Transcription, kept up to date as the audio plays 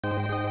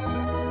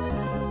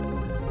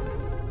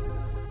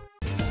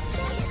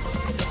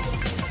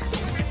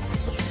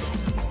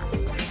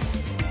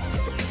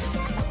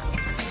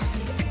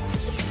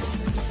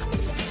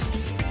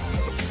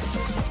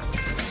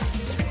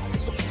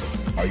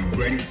Are you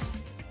ready?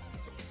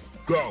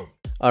 Go!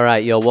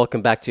 Alright, yo,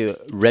 welcome back to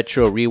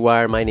Retro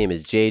ReWire. My name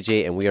is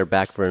JJ, and we are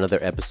back for another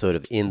episode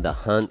of In the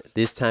Hunt.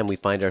 This time we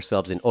find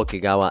ourselves in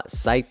Okegawa,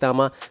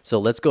 Saitama. So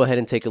let's go ahead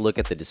and take a look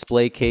at the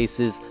display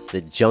cases,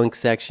 the junk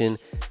section,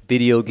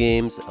 video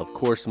games, of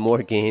course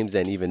more games,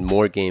 and even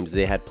more games.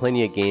 They had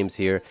plenty of games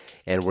here,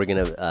 and we're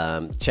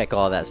gonna check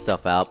all that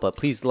stuff out. But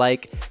please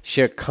like,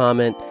 share,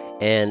 comment,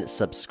 and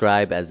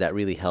subscribe, as that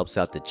really helps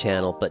out the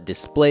channel. But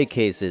display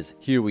cases,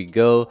 here we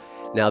go.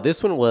 Now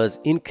this one was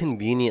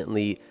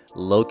inconveniently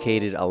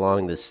located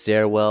along the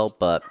stairwell,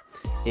 but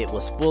it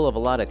was full of a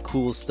lot of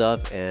cool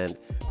stuff, and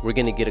we're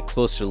gonna get a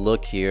closer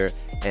look here.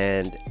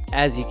 And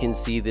as you can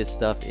see, this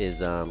stuff is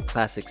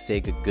classic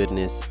Sega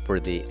goodness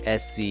for the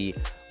SC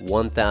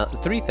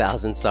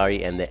 3000,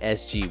 sorry, and the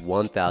SG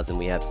 1000.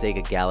 We have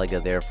Sega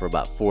Galaga there for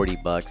about 40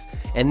 bucks,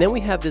 and then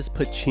we have this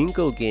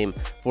pachinko game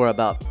for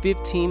about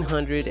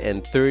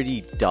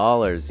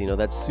 $1,530. You know,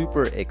 that's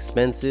super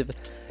expensive.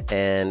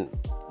 And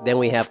then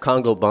we have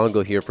Congo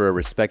Bongo here for a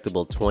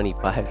respectable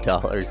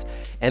 $25.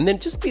 And then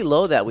just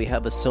below that, we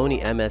have a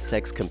Sony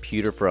MSX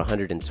computer for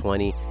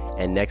 $120.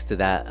 And next to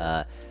that,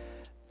 a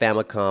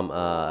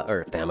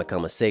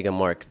Sega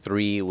Mark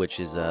III, which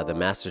is the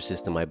Master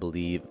System, I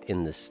believe,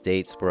 in the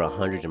States, for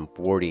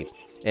 $140.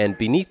 And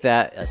beneath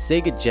that, a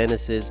Sega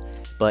Genesis,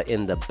 but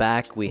in the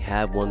back, we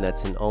have one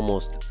that's in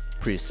almost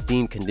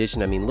pristine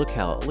condition. I mean, look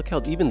how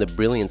even the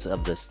brilliance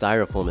of the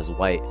styrofoam is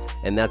white,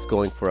 and that's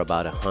going for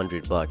about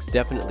 $100.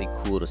 Definitely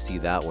cool to see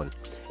that one,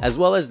 as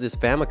well as this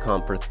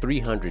Famicom for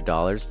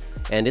 $300,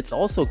 and it's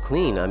also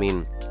clean. I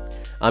mean,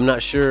 I'm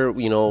not sure,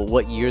 you know,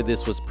 what year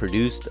this was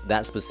produced,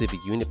 that specific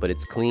unit, but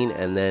it's clean.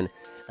 And then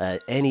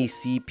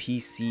NEC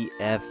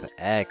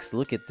PCFX,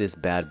 look at this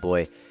bad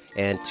boy,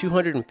 and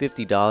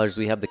 $250.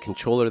 We have the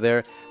controller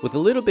there with a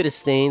little bit of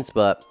stains,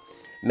 but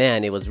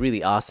man, it was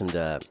really awesome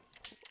to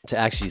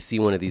actually see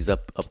one of these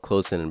up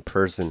close and in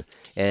person.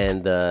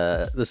 And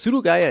the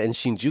Surugaya in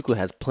Shinjuku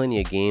has plenty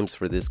of games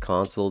for this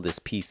console, this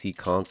PC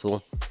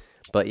console.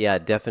 But yeah,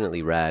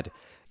 definitely rad.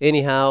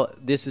 Anyhow,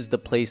 this is the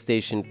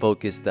PlayStation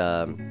focused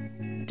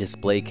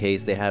display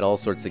case. They had all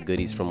sorts of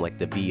goodies, from like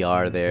the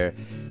VR there,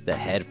 the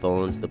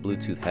headphones, the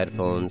Bluetooth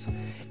headphones,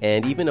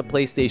 and even a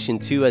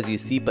PlayStation 2, as you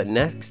see. But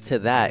next to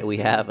that, we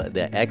have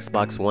the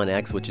Xbox One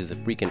X, which is a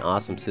freaking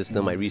awesome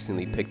system. I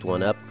recently picked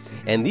one up,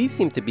 and these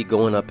seem to be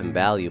going up in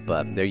value,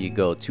 but there you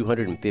go,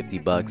 250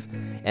 bucks.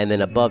 And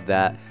then above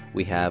that,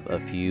 we have a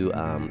few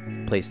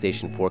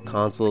PlayStation 4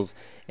 consoles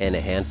and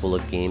a handful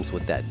of games,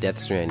 with that Death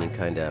Stranding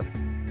kind of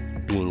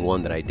being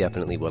one that I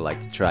definitely would like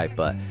to try.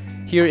 But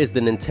here is the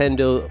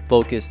Nintendo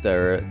focused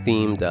or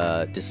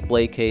themed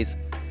display case.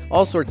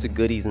 All sorts of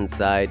goodies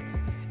inside,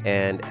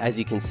 and as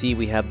you can see,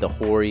 we have the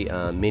Hori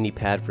mini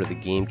pad for the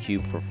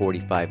GameCube for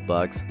 45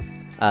 bucks.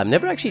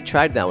 Never actually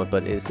tried that one,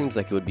 but it seems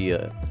like it would be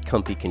a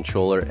comfy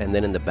controller. And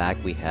then in the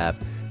back, we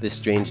have this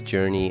Strange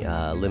Journey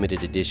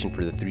limited edition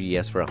for the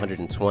 3DS for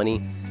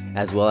 120,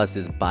 as well as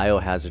this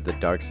Biohazard The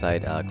Dark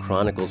Side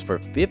Chronicles for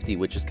 50,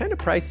 which is kind of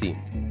pricey.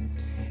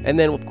 And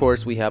then of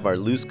course we have our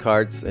loose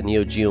carts, a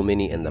Neo Geo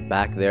Mini in the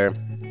back there,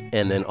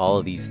 and then all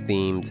of these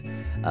themed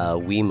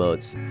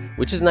Wiimotes,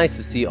 which is nice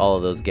to see all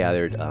of those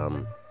gathered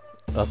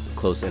up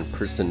close and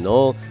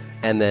personal,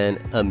 and then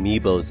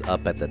Amiibos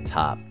up at the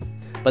top.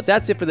 But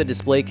that's it for the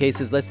display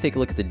cases. Let's take a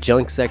look at the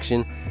junk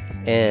section,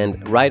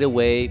 and right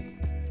away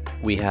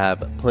we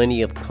have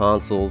plenty of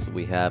consoles.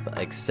 We have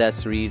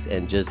accessories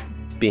and just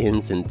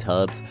bins and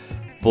tubs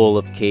full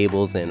of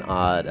cables and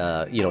odd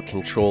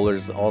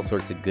controllers, all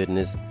sorts of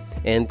goodness.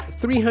 And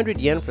 300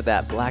 yen for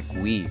that black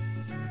Wii.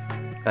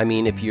 I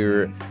mean, if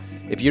you're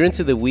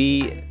into the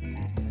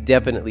Wii,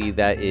 definitely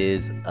that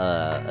is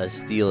a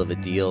steal of a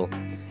deal.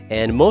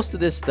 And most of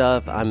this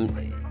stuff,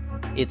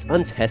 it's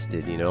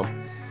untested, you know.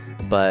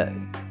 But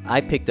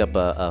I picked up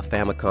a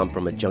Famicom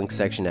from a junk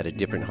section at a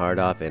different hard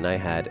off, and I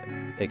had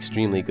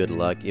extremely good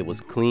luck. It was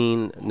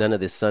clean, none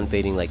of this sun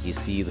fading like you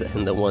see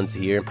in the ones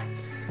here.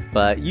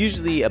 But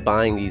usually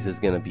buying these is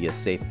going to be a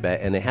safe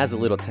bet, and it has a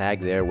little tag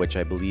there which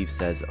I believe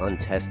says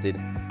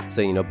untested, so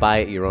you know,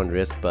 buy at your own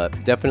risk,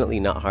 but definitely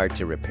not hard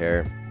to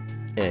repair,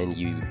 and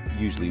you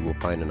usually will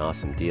find an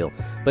awesome deal.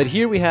 But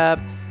here we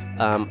have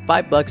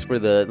 $5 for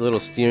the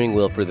little steering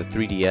wheel for the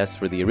 3DS,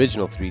 for the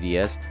original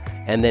 3DS.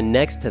 And then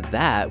next to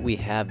that, we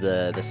have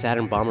the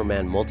Saturn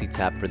Bomberman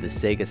multi-tap for the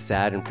Sega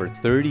Saturn for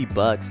 30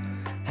 bucks.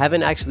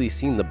 Haven't actually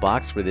seen the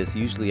box for this.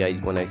 Usually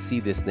when I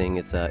see this thing,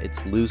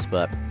 it's loose,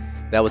 but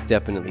that was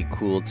definitely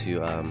cool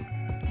to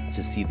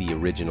see the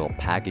original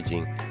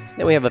packaging.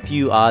 Then we have a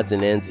few odds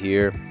and ends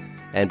here,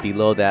 and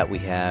below that we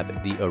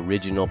have the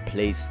original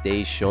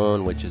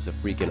PlayStation, which is a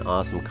freaking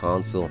awesome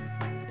console.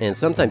 And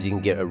sometimes you can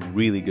get a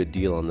really good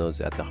deal on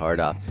those at the hard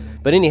off.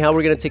 But anyhow,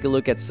 we're gonna take a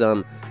look at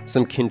some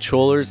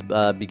controllers,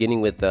 beginning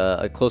with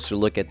a closer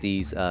look at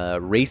these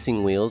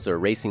racing wheels, or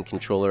racing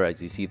controller,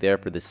 as you see there,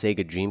 for the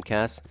Sega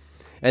Dreamcast.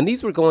 And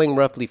these were going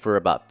roughly for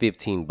about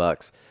 15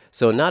 bucks.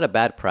 So not a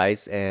bad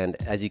price, and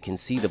as you can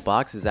see, the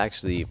box is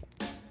actually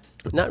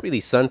not really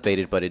sun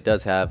faded, but it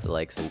does have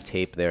like some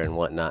tape there and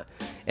whatnot.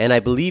 And I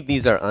believe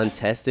these are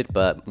untested,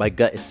 but my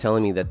gut is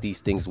telling me that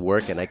these things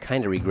work, and I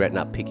kind of regret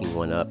not picking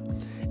one up.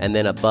 And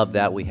then above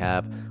that we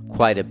have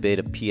quite a bit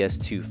of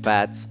PS2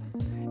 fats,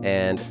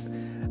 and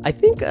I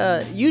think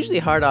usually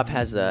Hard Off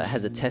has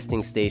a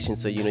testing station,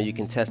 so you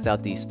can test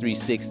out these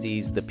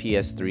 360s, the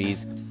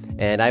PS3s,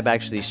 and I've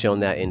actually shown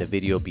that in a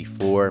video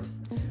before.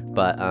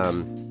 But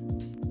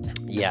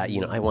yeah,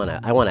 I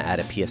wanna add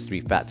a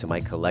PS3 fat to my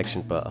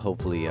collection, but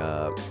hopefully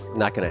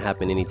not gonna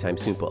happen anytime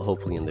soon, but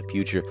hopefully in the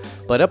future.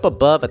 But up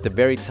above at the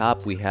very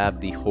top we have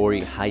the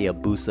Hori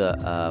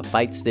Hayabusa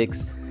fight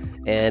sticks,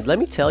 and let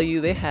me tell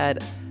you, they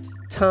had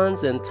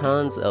tons and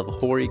tons of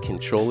Hori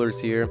controllers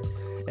here,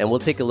 and we'll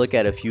take a look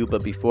at a few.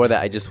 But before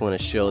that, I just want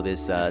to show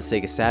this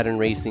Sega Saturn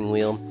racing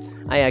wheel.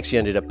 I actually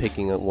ended up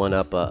picking one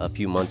up a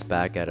few months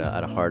back at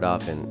a Hard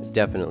Off, and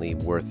definitely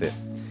worth it.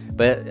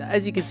 But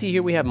as you can see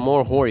here, we have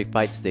more Hori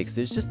fight sticks.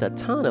 There's just a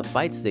ton of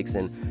fight sticks,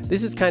 and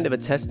this is kind of a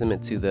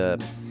testament to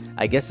the,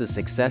 I guess, the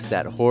success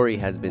that Hori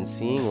has been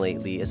seeing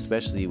lately,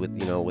 especially with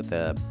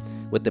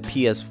with the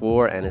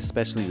PS4 and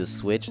especially the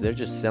Switch. They're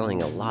just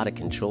selling a lot of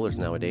controllers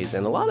nowadays,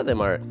 and a lot of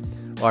them are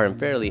in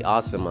fairly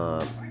awesome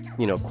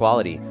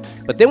quality.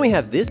 But then we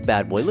have this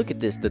bad boy. Look at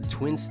this, the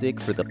twin stick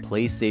for the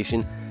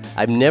PlayStation.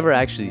 I've never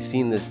actually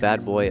seen this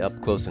bad boy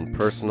up close and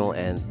personal,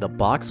 and the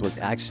box was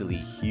actually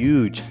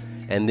huge,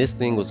 and this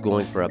thing was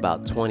going for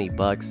about 20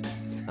 bucks.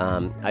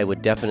 I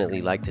would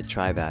definitely like to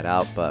try that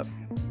out, but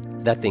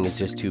that thing is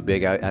just too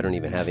big. I don't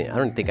even have any. I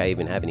don't think I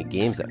even have any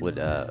games that would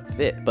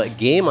fit. But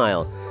game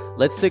aisle,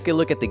 let's take a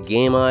look at the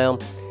game aisle,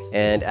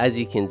 and as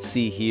you can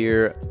see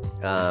here,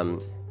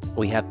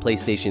 we have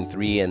PlayStation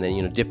 3, and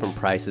then different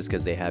prices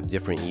because they have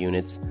different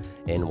units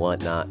and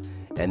whatnot.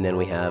 And then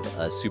we have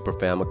a Super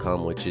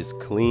Famicom, which is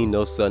clean,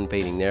 no sun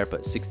fading there,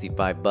 but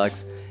 65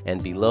 bucks.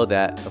 And below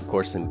that, of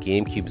course, some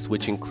GameCubes,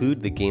 which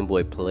include the Game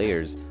Boy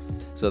players.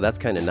 So that's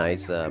kind of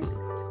nice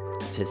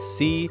to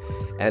see.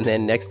 And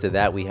then next to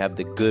that, we have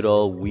the good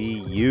old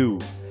Wii U.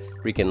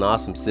 Freaking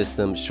awesome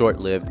system,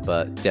 short-lived,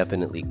 but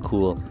definitely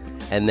cool.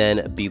 And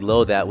then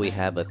below that we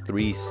have a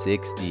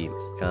 360.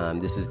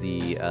 This is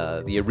the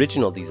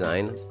original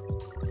design,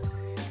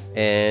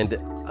 and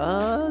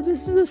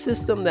this is a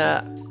system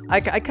that I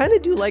kind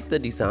of do like the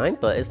design,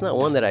 but it's not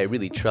one that I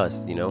really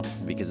trust,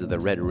 because of the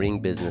red ring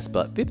business.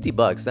 But 50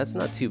 bucks, that's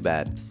not too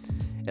bad.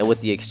 And with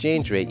the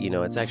exchange rate,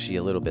 it's actually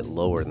a little bit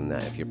lower than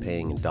that if you're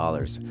paying in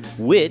dollars,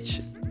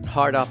 which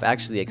Hard Off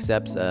actually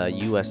accepts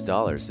US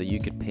dollars, so you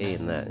could pay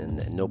in that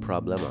and no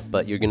problema.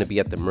 But you're going to be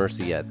at the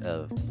mercy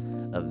of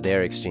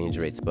their exchange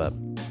rates,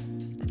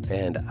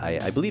 and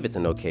I believe it's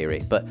an okay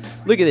rate. But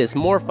look at this,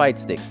 more fight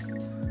sticks.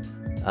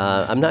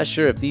 I'm not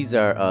sure if these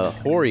are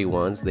Hori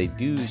ones. They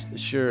do,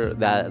 sure,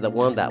 that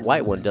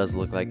white one does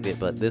look like it,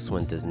 but this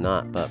one does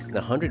not. But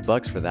 100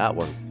 bucks for that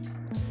one.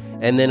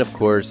 And then of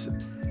course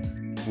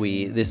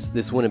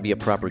this wouldn't be a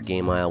proper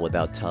game aisle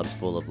without tubs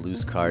full of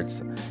loose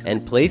cards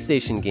and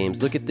PlayStation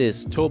games. Look at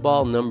this,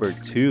 Tobal number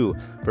 2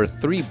 for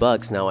 3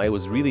 bucks. Now I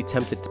was really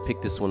tempted to pick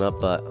this one up,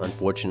 but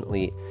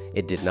unfortunately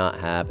it did not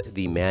have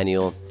the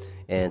manual,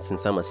 and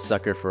since I'm a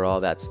sucker for all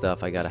that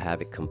stuff, I gotta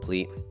have it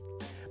complete.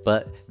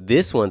 But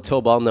this one,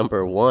 Tobal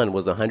number 1,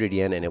 was 100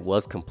 yen, and it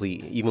was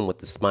complete even with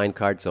the spine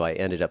card, so I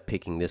ended up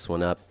picking this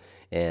one up.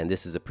 And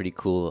this is a pretty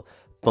cool,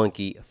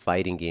 funky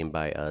fighting game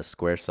by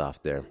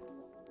Squaresoft there.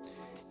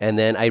 And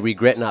then I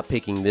regret not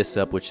picking this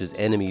up, which is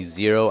Enemy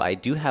Zero. I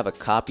do have a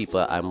copy,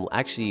 but I'm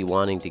actually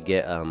wanting to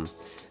get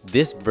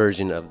this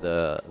version of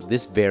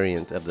this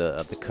variant of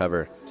the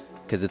cover,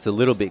 because it's a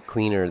little bit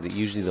cleaner.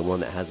 Usually the one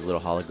that has a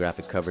little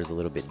holographic cover is a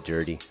little bit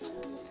dirty.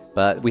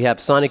 But we have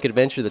Sonic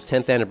Adventure, the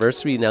 10th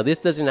anniversary. Now this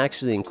doesn't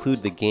actually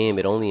include the game.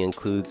 It only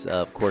includes,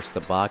 of course,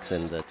 the box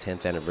and the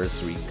 10th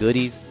anniversary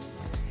goodies.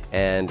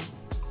 And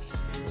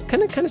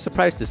kind of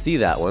surprised to see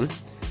that one.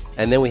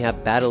 And then we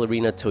have Battle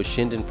Arena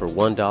Toshinden for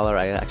 $1.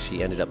 I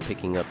actually ended up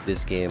picking up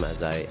this game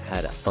as I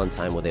had a fun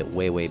time with it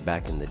way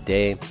back in the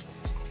day.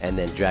 And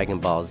then Dragon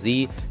Ball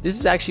Z. This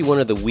is actually one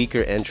of the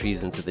weaker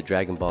entries into the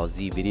Dragon Ball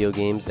Z video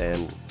games,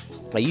 and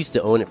I used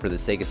to own it for the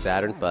Sega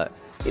Saturn, but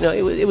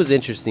it was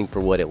interesting for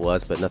what it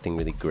was, but nothing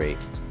really great.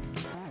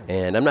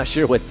 And I'm not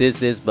sure what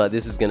this is, but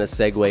this is gonna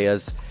segue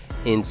us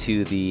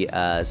into the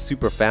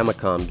Super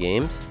Famicom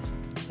games.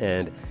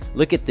 And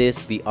look at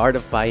this, The Art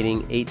of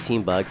Fighting,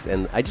 18 bucks.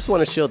 And I just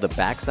want to show the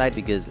backside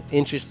because,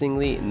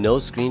 interestingly, no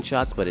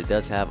screenshots, but it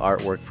does have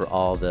artwork for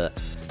all the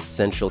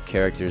central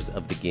characters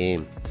of the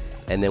game.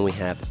 And then we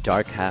have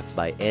Dark Half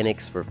by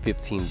Enix for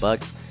 15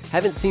 bucks.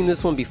 Haven't seen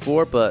this one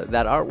before, but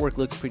that artwork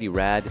looks pretty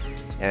rad.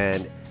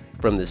 And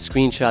from the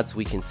screenshots,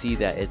 we can see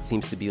that it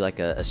seems to be like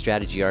a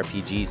strategy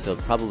RPG, so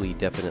probably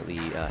definitely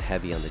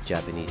heavy on the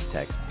Japanese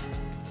text.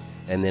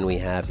 And then we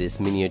have this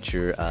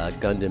miniature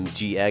Gundam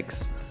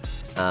GX.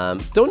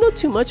 Don't know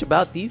too much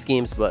about these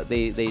games, but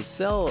they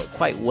sell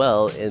quite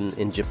well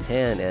in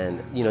Japan,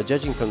 and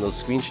judging from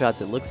those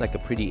screenshots, it looks like a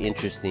pretty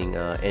interesting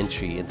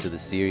entry into the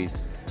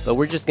series. But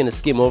we're just gonna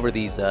skim over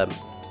these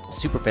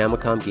Super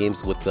Famicom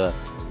games with the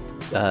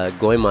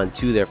Goemon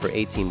 2 there for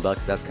 18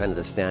 bucks. That's kind of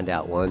the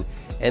standout one,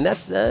 and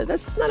that's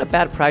not a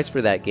bad price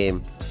for that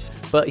game.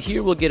 But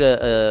here we'll get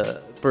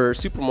for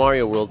Super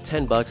Mario World,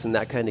 $10, and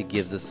that kind of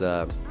gives us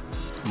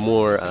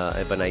more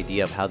of an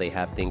idea of how they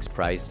have things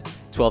priced.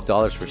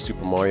 $12 for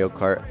Super Mario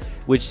Kart,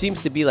 which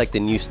seems to be like the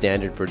new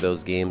standard for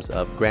those games.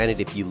 Granted,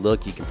 if you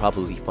look, you can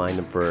probably find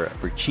them for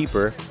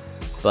cheaper,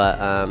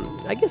 but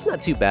I guess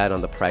not too bad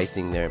on the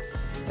pricing there.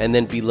 And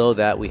then below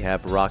that we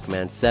have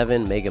Rockman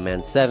 7, Mega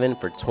Man 7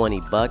 for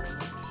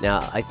 $20.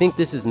 Now I think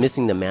this is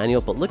missing the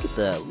manual, but look at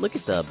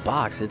the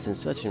box. It's in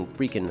such a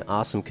freaking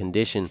awesome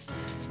condition,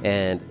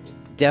 and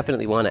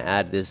definitely want to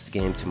add this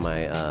game to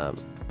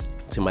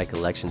my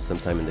collection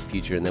sometime in the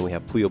future. And then we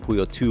have Puyo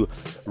Puyo 2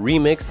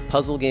 Remix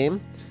puzzle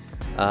game.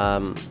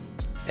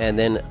 And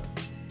then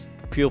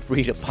feel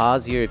free to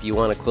pause here if you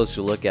want a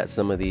closer look at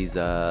some of these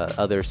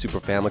other Super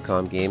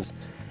Famicom games.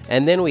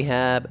 And then we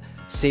have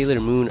Sailor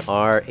Moon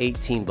R,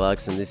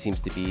 $18, and this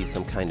seems to be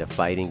some kind of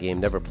fighting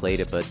game. Never played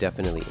it, but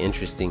definitely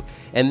interesting.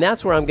 And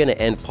that's where I'm going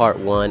to end part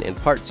 1. In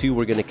part 2,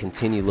 we're going to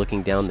continue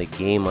looking down the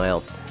game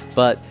aisle.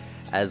 But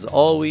as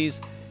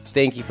always,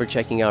 thank you for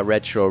checking out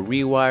Retro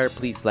ReWire.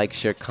 Please like,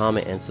 share,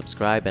 comment, and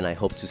subscribe, and I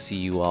hope to see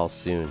you all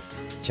soon.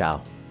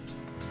 Ciao.